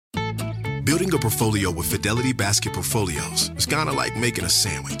Building a portfolio with Fidelity Basket Portfolios is kind of like making a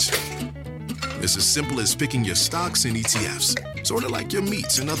sandwich. It's as simple as picking your stocks and ETFs, sort of like your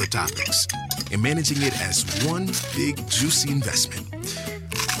meats and other toppings, and managing it as one big, juicy investment.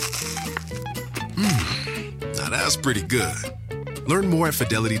 Now that's pretty good. Learn more at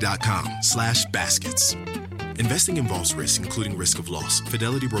fidelity.com/baskets. Investing involves risk, including risk of loss.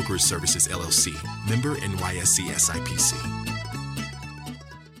 Fidelity Brokerage Services, LLC. Member NYSE SIPC.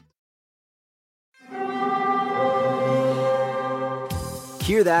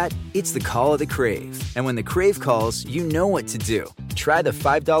 Hear that? It's the call of the Crave. And when the Crave calls, you know what to do. Try the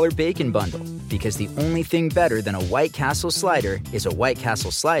 $5 Bacon Bundle, because the only thing better than a White Castle slider is a White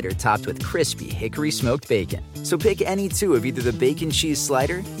Castle slider topped with crispy hickory smoked bacon. So pick any two of either the Bacon Cheese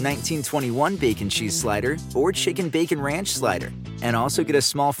Slider, 1921 Bacon Cheese Slider, or Chicken Bacon Ranch Slider. And also get a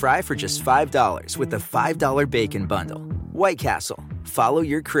small fry for just $5 with the $5 Bacon Bundle. White Castle. Follow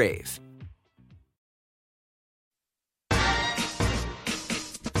your Crave.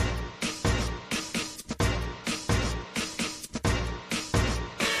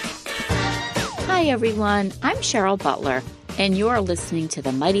 Hi everyone, I'm Cheryl Butler, and you're listening to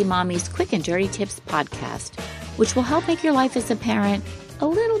the Mighty Mommy's Quick and Dirty Tips podcast, which will help make your life as a parent a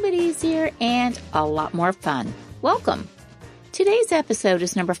little bit easier and a lot more fun. Welcome! Today's episode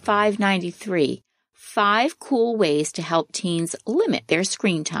is number 593, 5 Cool Ways to Help Teens Limit Their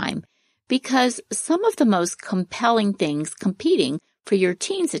Screen Time, because some of the most compelling things competing for your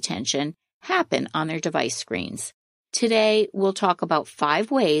teen's attention happen on their device screens. Today, we'll talk about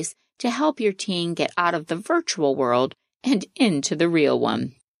 5 ways to help your teen get out of the virtual world and into the real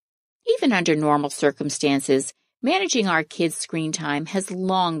one. Even under normal circumstances, managing our kids' screen time has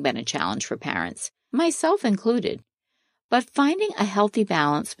long been a challenge for parents, myself included. But finding a healthy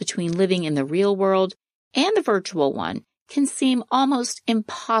balance between living in the real world and the virtual one can seem almost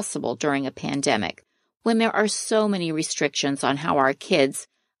impossible during a pandemic, when there are so many restrictions on how our kids,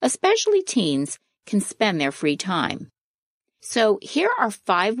 especially teens, can spend their free time. So here are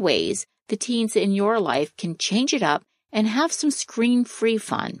 5 ways the teens in your life can change it up and have some screen-free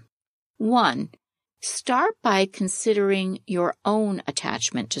fun. 1. Start by considering your own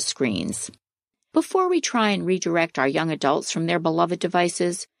attachment to screens. Before we try and redirect our young adults from their beloved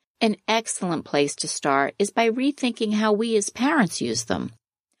devices, an excellent place to start is by rethinking how we as parents use them.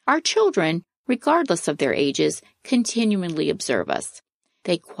 Our children, regardless of their ages, continually observe us.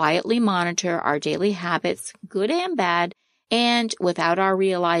 They quietly monitor our daily habits, good and bad, and without our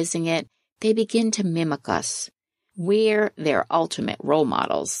realizing it, they begin to mimic us. We're their ultimate role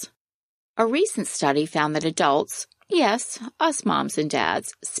models. A recent study found that adults, yes, us moms and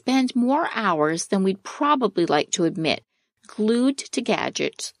dads, spend more hours than we'd probably like to admit, glued to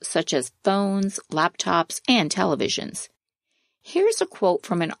gadgets such as phones, laptops, and televisions. Here's a quote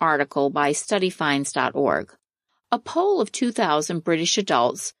from an article by studyfinds.org. A poll of 2,000 British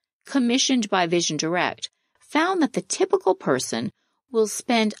adults, commissioned by Vision Direct, found that the typical person will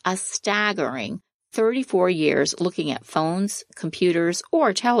spend a staggering 34 years looking at phones, computers,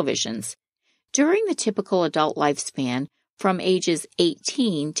 or televisions. During the typical adult lifespan, from ages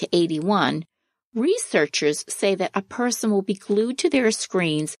 18 to 81, researchers say that a person will be glued to their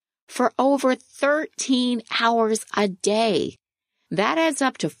screens for over 13 hours a day. That adds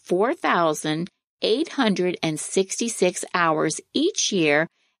up to 4,866 hours each year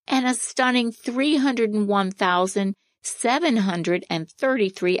and a stunning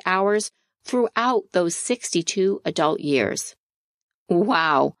 301,733 hours throughout those 62 adult years.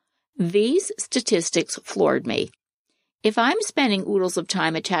 Wow, these statistics floored me. If I'm spending oodles of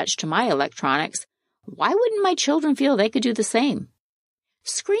time attached to my electronics, why wouldn't my children feel they could do the same?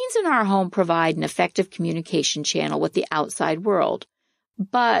 Screens in our home provide an effective communication channel with the outside world,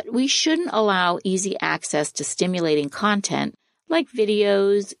 but we shouldn't allow easy access to stimulating content like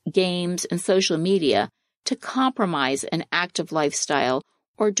videos, games, and social media to compromise an active lifestyle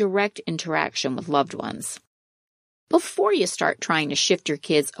or direct interaction with loved ones. Before you start trying to shift your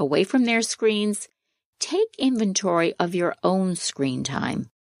kids away from their screens, take inventory of your own screen time.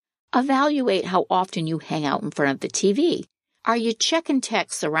 Evaluate how often you hang out in front of the TV. Are you checking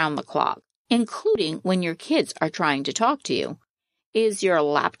texts around the clock, including when your kids are trying to talk to you? Is your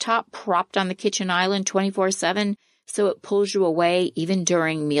laptop propped on the kitchen island 24/7 so it pulls you away even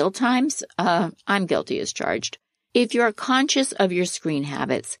during meal times? I'm guilty as charged. If you're conscious of your screen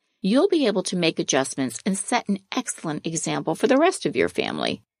habits, you'll be able to make adjustments and set an excellent example for the rest of your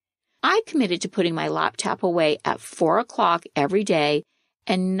family. I committed to putting my laptop away at 4 o'clock every day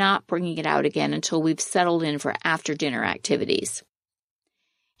and not bringing it out again until we've settled in for after-dinner activities.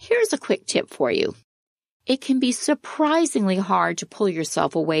 Here's a quick tip for you. it can be surprisingly hard to pull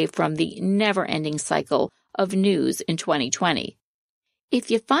yourself away from the never-ending cycle of news in 2020. If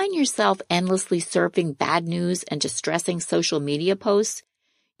you find yourself endlessly surfing bad news and distressing social media posts,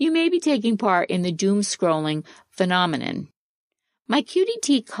 you may be taking part in the doom-scrolling phenomenon. My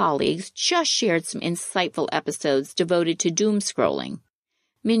QDT colleagues just shared some insightful episodes devoted to doom-scrolling.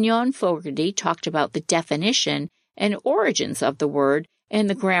 Mignon Fogarty talked about the definition and origins of the word in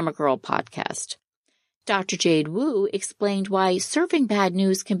the Grammar Girl podcast. Dr. Jade Wu explained why surfing bad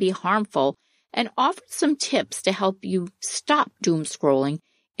news can be harmful and offered some tips to help you stop doom scrolling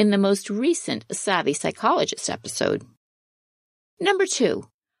in the most recent Savvy Psychologist episode. Number 2,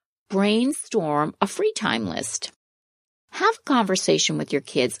 brainstorm a free time list. Have a conversation with your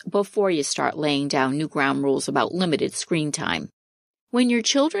kids before you start laying down new ground rules about limited screen time. When your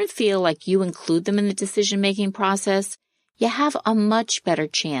children feel like you include them in the decision-making process, you have a much better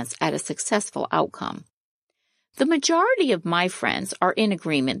chance at a successful outcome. The majority of my friends are in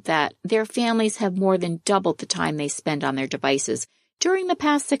agreement that their families have more than doubled the time they spend on their devices during the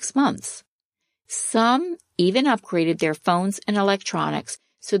past 6 months. Some even upgraded their phones and electronics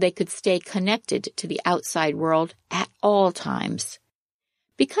so they could stay connected to the outside world at all times.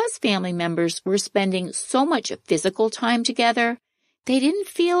 Because family members were spending so much physical time together, they didn't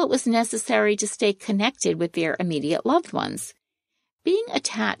feel it was necessary to stay connected with their immediate loved ones. Being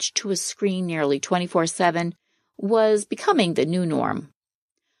attached to a screen nearly 24/7 was becoming the new norm.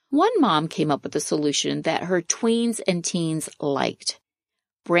 One mom came up with a solution that her tweens and teens liked: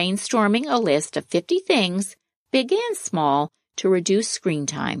 brainstorming a list of 50 things, big and small, to reduce screen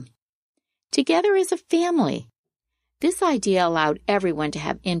time. Together as a family. This idea allowed everyone to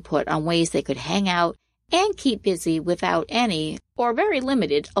have input on ways they could hang out and keep busy without any or very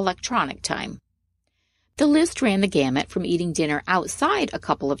limited electronic time. The list ran the gamut from eating dinner outside a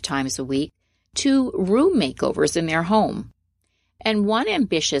couple of times a week to room makeovers in their home. And one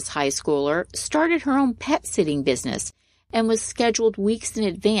ambitious high schooler started her own pet sitting business and was scheduled weeks in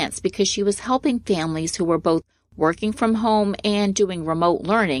advance because she was helping families who were both working from home and doing remote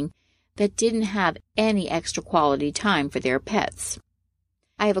learning that didn't have any extra quality time for their pets.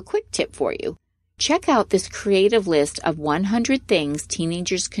 I have a quick tip for you. Check out this creative list of 100 things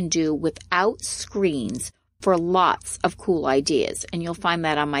teenagers can do without screens for lots of cool ideas, and you'll find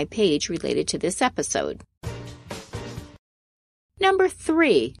that on my page related to this episode. Number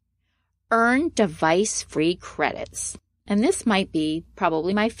 3, earn device-free credits. And this might be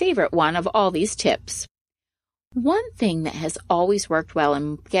probably my favorite one of all these tips. One thing that has always worked well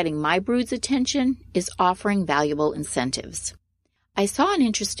in getting my brood's attention is offering valuable incentives. I saw an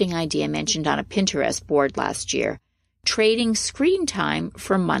interesting idea mentioned on a Pinterest board last year, trading screen time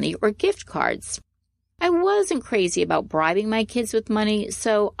for money or gift cards. I wasn't crazy about bribing my kids with money,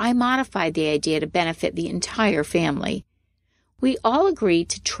 so I modified the idea to benefit the entire family. We all agreed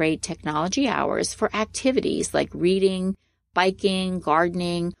to trade technology hours for activities like reading, biking,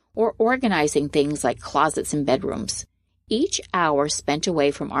 gardening, or organizing things like closets and bedrooms. Each hour spent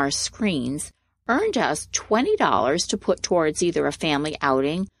away from our screens earned us $20 to put towards either a family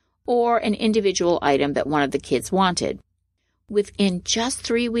outing or an individual item that one of the kids wanted. Within just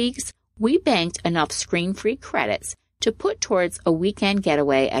 3 weeks, we banked enough screen-free credits to put towards a weekend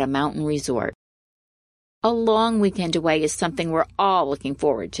getaway at a mountain resort. A long weekend away is something we're all looking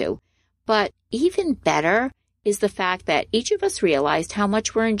forward to, but even better is the fact that each of us realized how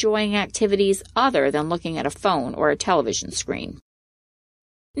much we're enjoying activities other than looking at a phone or a television screen.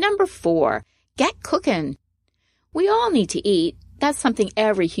 Number 4, get cooking. We all need to eat. That's something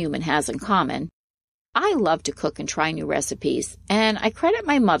every human has in common. I love to cook and try new recipes, and I credit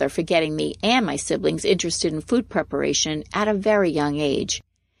my mother for getting me and my siblings interested in food preparation at a very young age.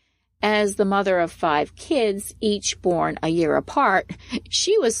 As the mother of 5 kids, each born a year apart,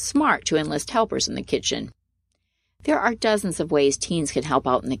 she was smart to enlist helpers in the kitchen. There are dozens of ways teens can help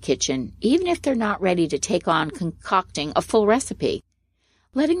out in the kitchen, even if they're not ready to take on concocting a full recipe.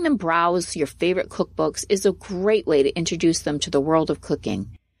 Letting them browse your favorite cookbooks is a great way to introduce them to the world of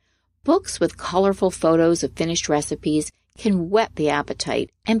cooking. Books with colorful photos of finished recipes can whet the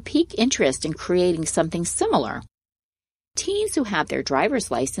appetite and pique interest in creating something similar. Teens who have their driver's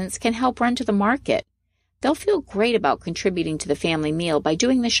license can help run to the market. They'll feel great about contributing to the family meal by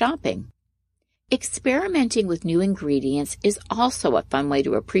doing the shopping. Experimenting with new ingredients is also a fun way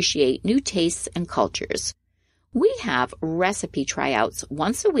to appreciate new tastes and cultures. We have recipe tryouts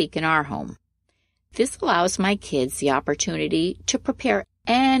once a week in our home. This allows my kids the opportunity to prepare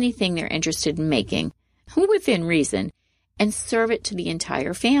anything they're interested in making, within reason, and serve it to the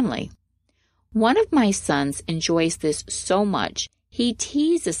entire family. One of my sons enjoys this so much, He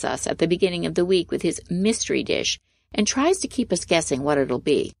teases us at the beginning of the week with his mystery dish and tries to keep us guessing what it'll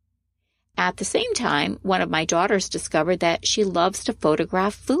be. At the same time, one of my daughters discovered that she loves to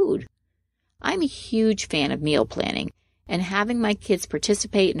photograph food. I'm a huge fan of meal planning, and having my kids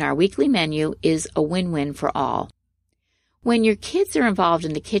participate in our weekly menu is a win-win for all. When your kids are involved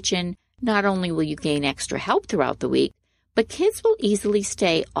in the kitchen, not only will you gain extra help throughout the week, but kids will easily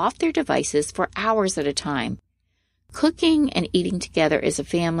stay off their devices for hours at a time. Cooking and eating together as a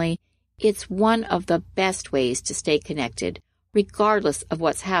family, it's one of the best ways to stay connected, regardless of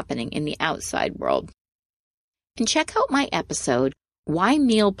what's happening in the outside world. And check out my episode, Why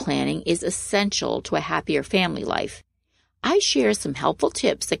Meal Planning is Essential to a Happier Family Life. I share some helpful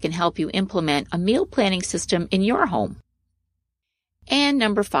tips that can help you implement a meal planning system in your home. And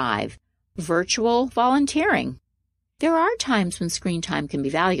number 5, virtual volunteering. There are times when screen time can be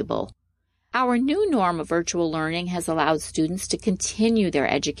valuable. Our new norm of virtual learning has allowed students to continue their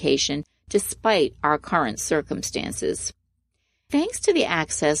education despite our current circumstances. Thanks to the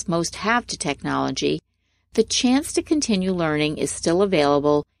access most have to technology, the chance to continue learning is still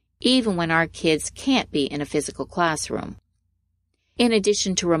available even when our kids can't be in a physical classroom. In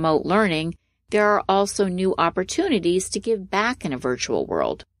addition to remote learning, there are also new opportunities to give back in a virtual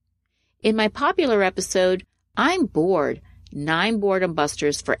world. In my popular episode, I'm Bored, 9 Boredom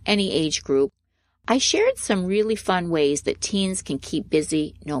Busters for Any Age Group, I shared some really fun ways that teens can keep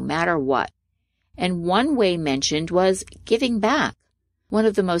busy no matter what. And one way mentioned was giving back. One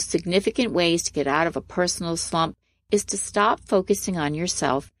of the most significant ways to get out of a personal slump is to stop focusing on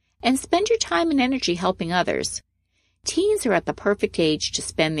yourself and spend your time and energy helping others. Teens are at the perfect age to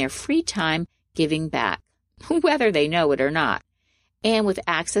spend their free time giving back, whether they know it or not. And with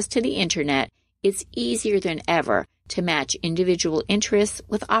access to the internet, it's easier than ever to match individual interests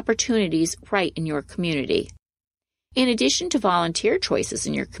with opportunities right in your community. In addition to volunteer choices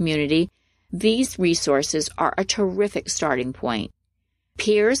in your community, these resources are a terrific starting point.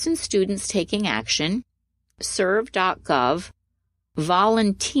 Peers and Students Taking Action, Serve.gov,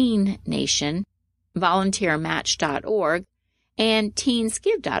 Volunteen Nation, VolunteerMatch.org, and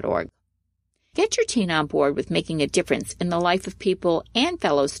TeensGive.org. Get your teen on board with making a difference in the life of people and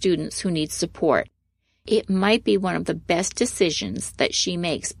fellow students who need support. It might be one of the best decisions that she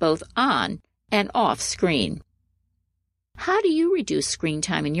makes both on and off screen. How do you reduce screen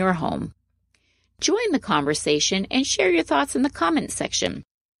time in your home? Join the conversation and share your thoughts in the comments section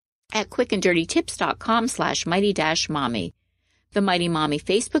at quickanddirtytips.com/mighty-mommy. The Mighty Mommy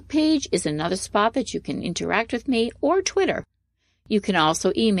Facebook page is another spot that you can interact with me, or Twitter. You can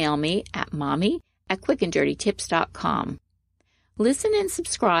also email me at mommy@quickanddirtytips.com. Listen and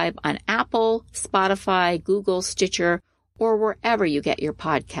subscribe on Apple, Spotify, Google, Stitcher, or wherever you get your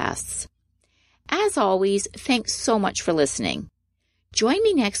podcasts. As always, thanks so much for listening. Join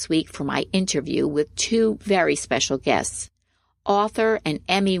me next week for my interview with 2 very special guests. Author and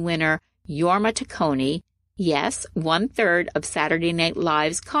Emmy winner Jorma Taccone, yes, 1/3 of Saturday Night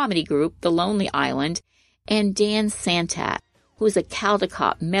Live's comedy group, The Lonely Island, and Dan Santat, who is a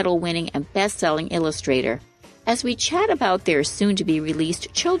Caldecott medal-winning and best-selling illustrator, as we chat about their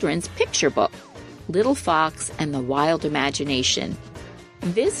soon-to-be-released children's picture book, Little Fox and the Wild Imagination.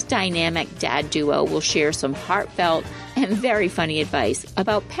 This dynamic dad duo will share some heartfelt and very funny advice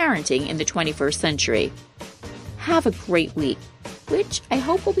about parenting in the 21st century. Have a great week, which I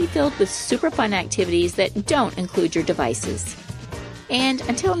hope will be filled with super fun activities that don't include your devices. And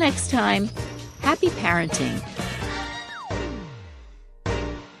until next time, happy parenting.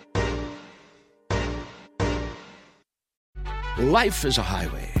 Life is a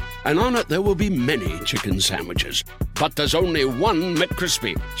highway, and on it there will be many chicken sandwiches. But there's only one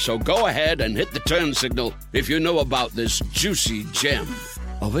McCrispy. So go ahead and hit the turn signal if you know about this juicy gem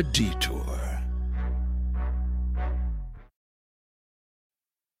of a detour.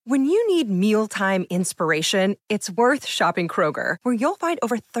 When you need mealtime inspiration, it's worth shopping Kroger, where you'll find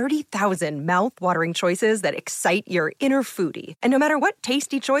over 30,000 mouth-watering choices that excite your inner foodie. And no matter what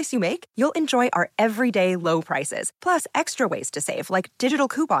tasty choice you make, you'll enjoy our everyday low prices, plus extra ways to save, like digital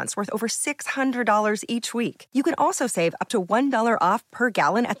coupons worth over $600 each week. You can also save up to $1 off per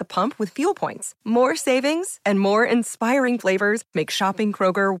gallon at the pump with fuel points. More savings and more inspiring flavors make shopping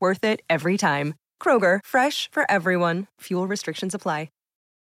Kroger worth it every time. Kroger, fresh for everyone. Fuel restrictions apply.